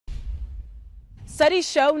Studies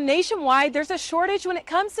show nationwide there's a shortage when it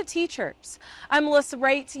comes to teachers. I'm Melissa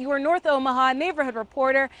Wright, your North Omaha neighborhood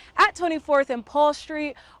reporter at 24th and Paul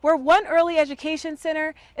Street, where one early education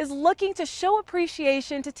center is looking to show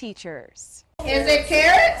appreciation to teachers. Is it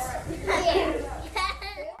carrots?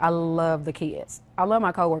 I love the kids. I love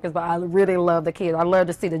my coworkers, but I really love the kids. I love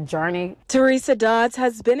to see the journey. Teresa Dodds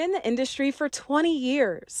has been in the industry for 20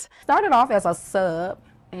 years. Started off as a sub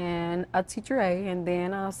and a teacher aide, and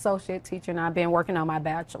then an associate teacher, and I've been working on my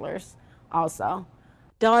bachelor's also.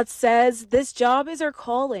 Dodds says this job is her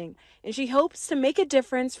calling, and she hopes to make a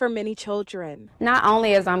difference for many children. Not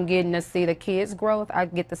only as I'm getting to see the kids' growth, I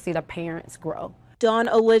get to see the parents grow. Dawn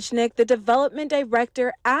Olichnik, the development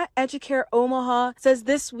director at Educare Omaha, says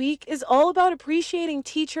this week is all about appreciating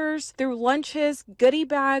teachers through lunches, goodie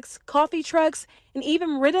bags, coffee trucks, and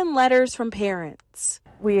even written letters from parents.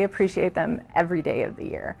 We appreciate them every day of the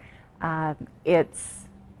year. It's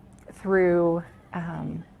through,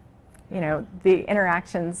 the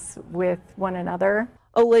interactions with one another.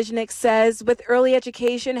 Olichnik says with early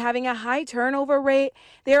education having a high turnover rate,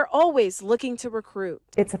 they are always looking to recruit.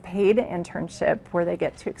 It's a paid internship where they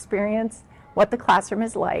get to experience what the classroom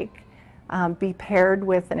is like, be paired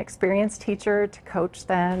with an experienced teacher to coach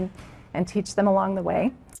them and teach them along the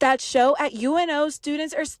way. Stats show at UNO,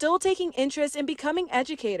 students are still taking interest in becoming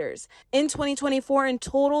educators. In 2024 in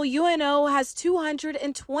total, UNO has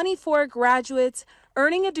 224 graduates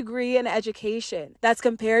earning a degree in education. That's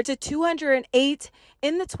compared to 208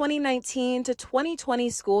 in the 2019 to 2020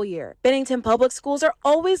 school year. Bennington Public Schools are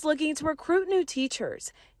always looking to recruit new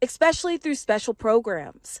teachers, especially through special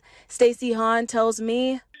programs. Stacy Hahn tells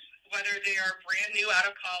me, whether they are brand new out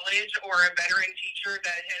of college or a veteran teacher that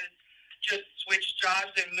has just switched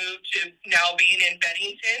jobs and moved to now being in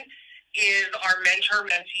Bennington, is our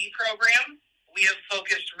mentor-mentee program. We have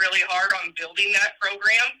focused really hard on building that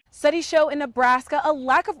program. Studies show in Nebraska a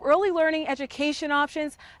lack of early learning education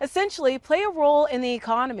options essentially play a role in the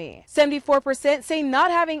economy. 74% say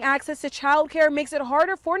not having access to childcare makes it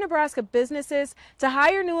harder for Nebraska businesses to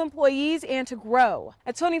hire new employees and to grow.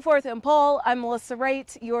 At 24th and Paul, I'm Melissa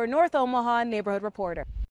Wright, your North Omaha neighborhood reporter.